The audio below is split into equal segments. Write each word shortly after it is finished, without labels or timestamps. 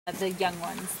The young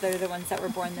ones, they're the ones that were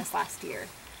born this last year.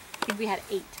 I think we had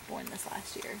 8 born this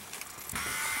last year,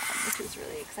 which was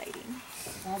really exciting.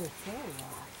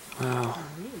 Wow.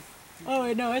 Oh,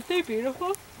 I know, aren't they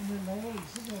beautiful?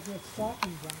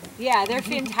 Yeah, they're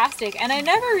fantastic. And I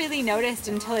never really noticed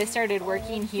until I started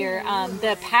working here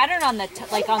the pattern on the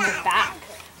on the back,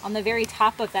 on the very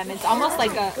top of them. It's almost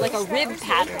like a rib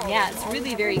pattern. Yeah, it's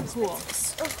really very cool.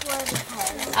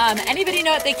 Anybody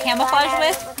know what they camouflage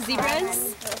with? Zebras?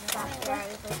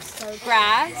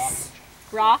 Grass,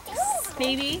 rocks,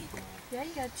 maybe. Yeah,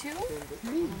 you got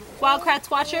 2. Wildcats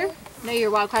watcher? No, you're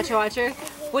a wildcat watcher.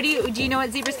 What do you know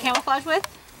what zebras camouflage with?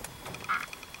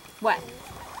 What?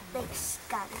 Like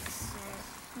skunks.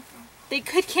 They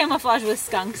could camouflage with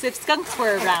skunks if skunks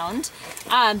were around.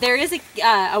 There is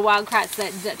a wildcat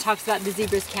that talks about the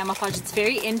zebras camouflage. It's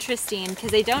very interesting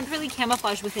because they don't really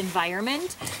camouflage with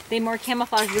environment. They more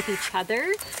camouflage with each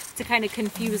other to kind of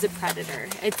confuse a predator.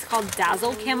 It's called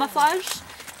dazzle camouflage.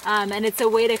 And it's a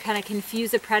way to kind of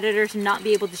confuse a predator to not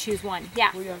be able to choose one.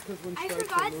 Yeah? I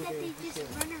forgot that they just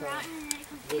run around and it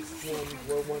confuses them.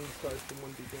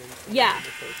 Yeah.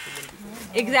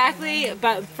 Exactly,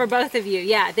 but for both of you,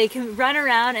 yeah. They can run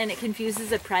around and it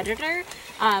confuses a predator.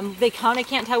 They kind of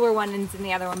can't tell where one ends and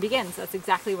the other one begins. That's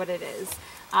exactly what it is.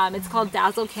 It's called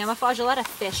dazzle camouflage. A lot of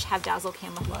fish have dazzle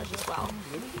camouflage as well.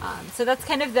 So that's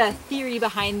kind of the theory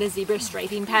behind the zebra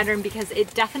striping pattern because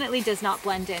it definitely does not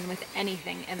blend in with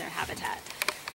anything in their habitat.